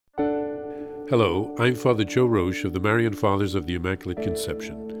Hello, I'm Father Joe Roche of the Marian Fathers of the Immaculate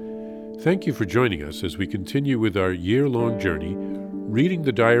Conception. Thank you for joining us as we continue with our year-long journey reading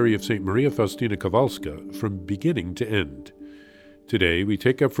the diary of St. Maria Faustina Kowalska from beginning to end. Today we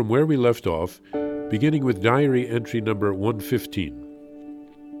take up from where we left off, beginning with diary entry number 115.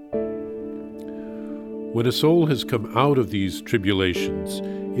 When a soul has come out of these tribulations,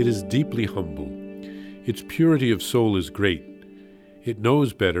 it is deeply humble. Its purity of soul is great. It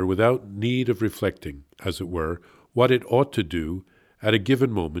knows better without need of reflecting, as it were, what it ought to do at a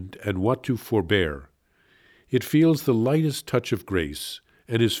given moment and what to forbear. It feels the lightest touch of grace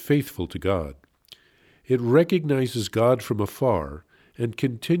and is faithful to God. It recognizes God from afar and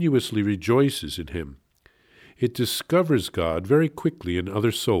continuously rejoices in Him. It discovers God very quickly in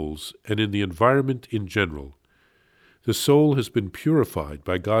other souls and in the environment in general. The soul has been purified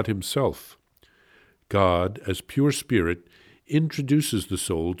by God Himself. God, as pure spirit, introduces the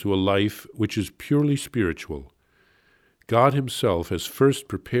soul to a life which is purely spiritual. God Himself has first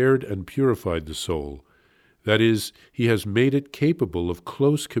prepared and purified the soul. That is, He has made it capable of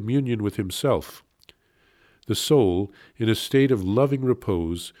close communion with Himself. The soul, in a state of loving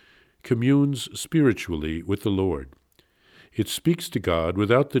repose, communes spiritually with the Lord. It speaks to God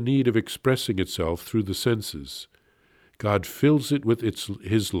without the need of expressing itself through the senses. God fills it with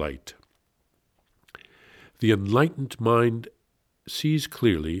His light. The enlightened mind sees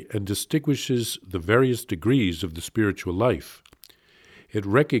clearly and distinguishes the various degrees of the spiritual life. It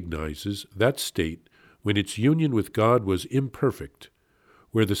recognizes that state when its union with God was imperfect,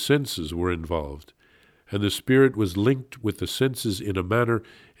 where the senses were involved, and the spirit was linked with the senses in a manner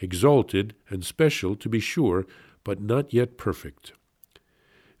exalted and special, to be sure, but not yet perfect.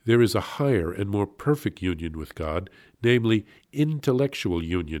 There is a higher and more perfect union with God, namely intellectual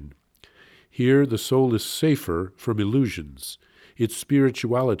union. Here the soul is safer from illusions. Its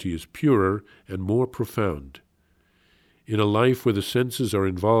spirituality is purer and more profound. In a life where the senses are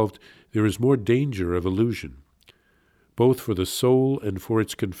involved, there is more danger of illusion. Both for the soul and for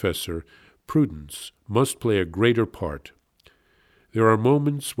its confessor, prudence must play a greater part. There are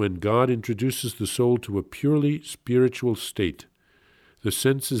moments when God introduces the soul to a purely spiritual state. The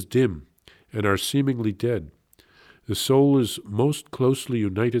senses dim and are seemingly dead. The soul is most closely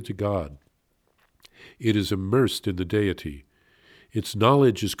united to God. It is immersed in the deity. Its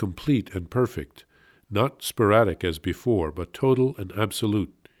knowledge is complete and perfect, not sporadic as before, but total and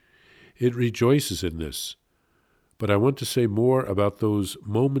absolute. It rejoices in this. But I want to say more about those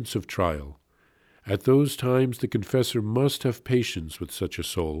moments of trial. At those times the confessor must have patience with such a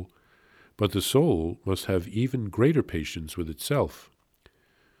soul, but the soul must have even greater patience with itself.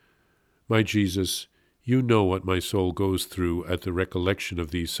 My Jesus, you know what my soul goes through at the recollection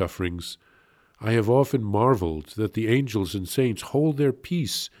of these sufferings. I have often marveled that the angels and saints hold their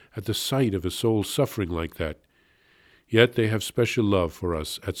peace at the sight of a soul suffering like that. Yet they have special love for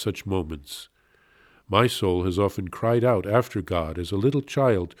us at such moments. My soul has often cried out after God as a little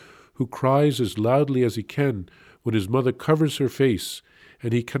child who cries as loudly as he can when his mother covers her face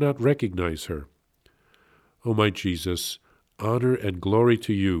and he cannot recognize her. O my Jesus, honor and glory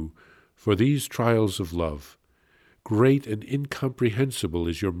to you for these trials of love. Great and incomprehensible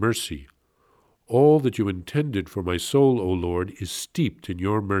is your mercy. All that you intended for my soul, O Lord, is steeped in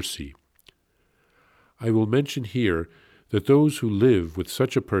your mercy. I will mention here that those who live with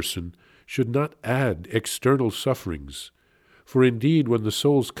such a person should not add external sufferings, for indeed when the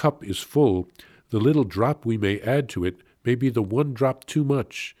soul's cup is full, the little drop we may add to it may be the one drop too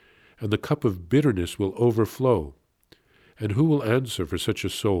much, and the cup of bitterness will overflow. And who will answer for such a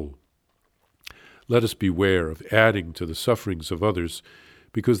soul? Let us beware of adding to the sufferings of others,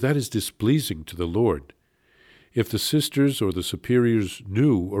 because that is displeasing to the Lord. If the sisters or the superiors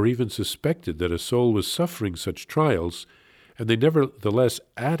knew or even suspected that a soul was suffering such trials, and they nevertheless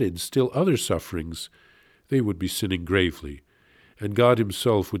added still other sufferings, they would be sinning gravely, and God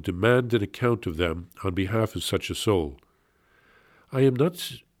Himself would demand an account of them on behalf of such a soul. I am not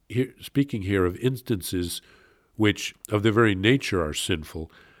speaking here of instances which, of their very nature, are sinful,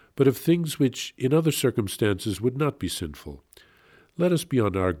 but of things which, in other circumstances, would not be sinful. Let us be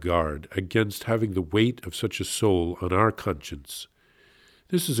on our guard against having the weight of such a soul on our conscience.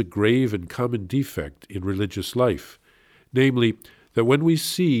 This is a grave and common defect in religious life, namely, that when we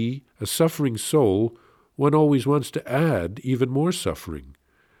see a suffering soul, one always wants to add even more suffering.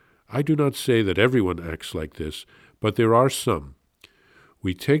 I do not say that everyone acts like this, but there are some.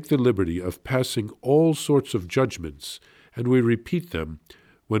 We take the liberty of passing all sorts of judgments, and we repeat them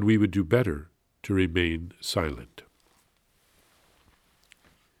when we would do better to remain silent.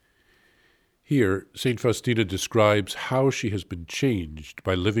 Here, St. Faustina describes how she has been changed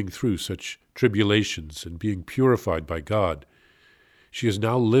by living through such tribulations and being purified by God. She is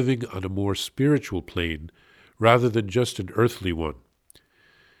now living on a more spiritual plane rather than just an earthly one.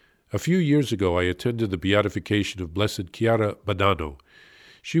 A few years ago, I attended the beatification of Blessed Chiara Badano.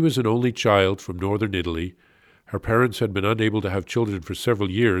 She was an only child from northern Italy. Her parents had been unable to have children for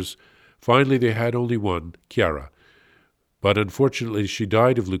several years. Finally, they had only one, Chiara. But unfortunately, she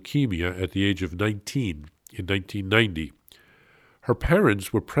died of leukemia at the age of 19 in 1990. Her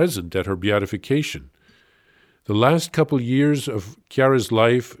parents were present at her beatification. The last couple years of Chiara's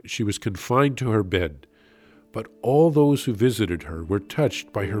life, she was confined to her bed. But all those who visited her were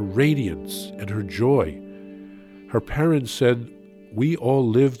touched by her radiance and her joy. Her parents said, "We all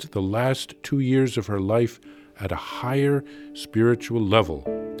lived the last 2 years of her life at a higher spiritual level."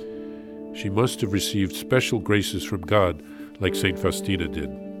 She must have received special graces from God, like St. Faustina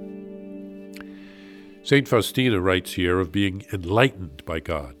did. St. Faustina writes here of being enlightened by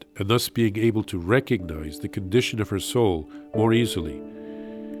God, and thus being able to recognize the condition of her soul more easily.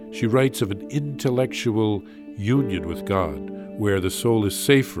 She writes of an intellectual union with God, where the soul is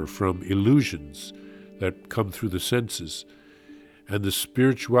safer from illusions that come through the senses, and the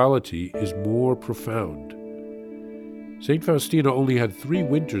spirituality is more profound. St. Faustina only had 3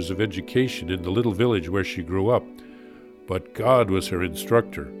 winters of education in the little village where she grew up, but God was her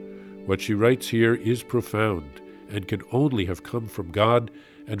instructor. What she writes here is profound and can only have come from God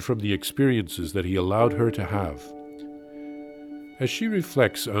and from the experiences that He allowed her to have. As she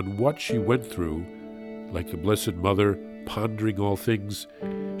reflects on what she went through, like the Blessed Mother, pondering all things,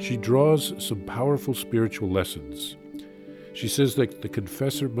 she draws some powerful spiritual lessons. She says that the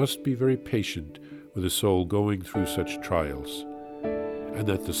confessor must be very patient with a soul going through such trials, and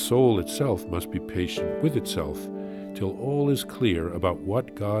that the soul itself must be patient with itself till all is clear about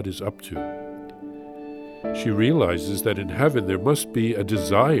what God is up to. She realizes that in heaven there must be a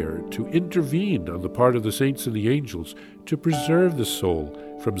desire to intervene on the part of the saints and the angels to preserve the soul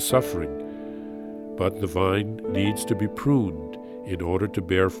from suffering. But the vine needs to be pruned in order to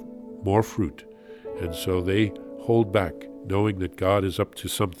bear more fruit, and so they hold back, knowing that God is up to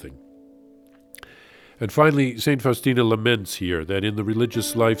something. And finally, St. Faustina laments here that in the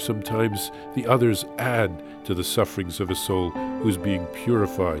religious life sometimes the others add to the sufferings of a soul who is being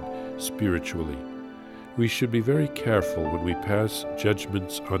purified spiritually. We should be very careful when we pass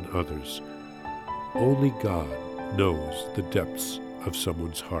judgments on others. Only God knows the depths of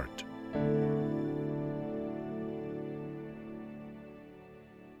someone's heart.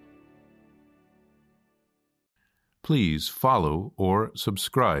 Please follow or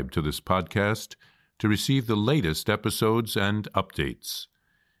subscribe to this podcast to receive the latest episodes and updates.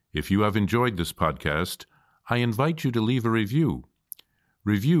 If you have enjoyed this podcast, I invite you to leave a review.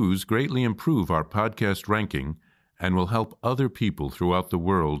 Reviews greatly improve our podcast ranking and will help other people throughout the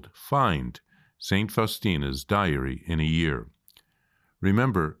world find St. Faustina's Diary in a Year.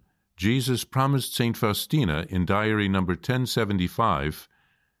 Remember, Jesus promised St. Faustina in Diary number 1075,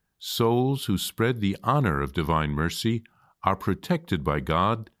 souls who spread the honor of divine mercy are protected by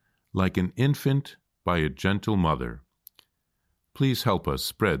God like an infant by a gentle mother. Please help us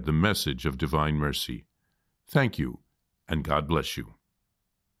spread the message of divine mercy. Thank you, and God bless you.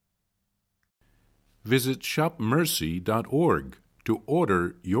 Visit shopmercy.org to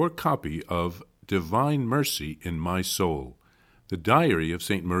order your copy of Divine Mercy in My Soul, the Diary of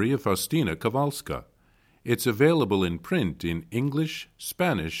St. Maria Faustina Kowalska. It's available in print in English,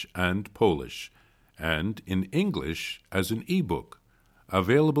 Spanish, and Polish, and in English as an e-book,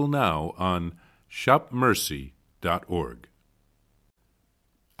 available now on shopmercy.org.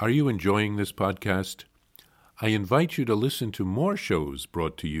 Are you enjoying this podcast? I invite you to listen to more shows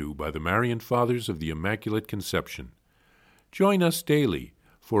brought to you by the Marian Fathers of the Immaculate Conception. Join us daily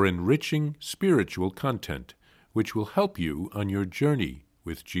for enriching spiritual content, which will help you on your journey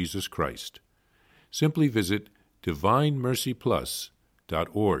with Jesus Christ. Simply visit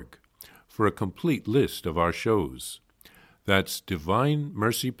DivineMercyPlus.org for a complete list of our shows. That's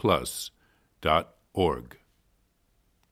DivineMercyPlus.org.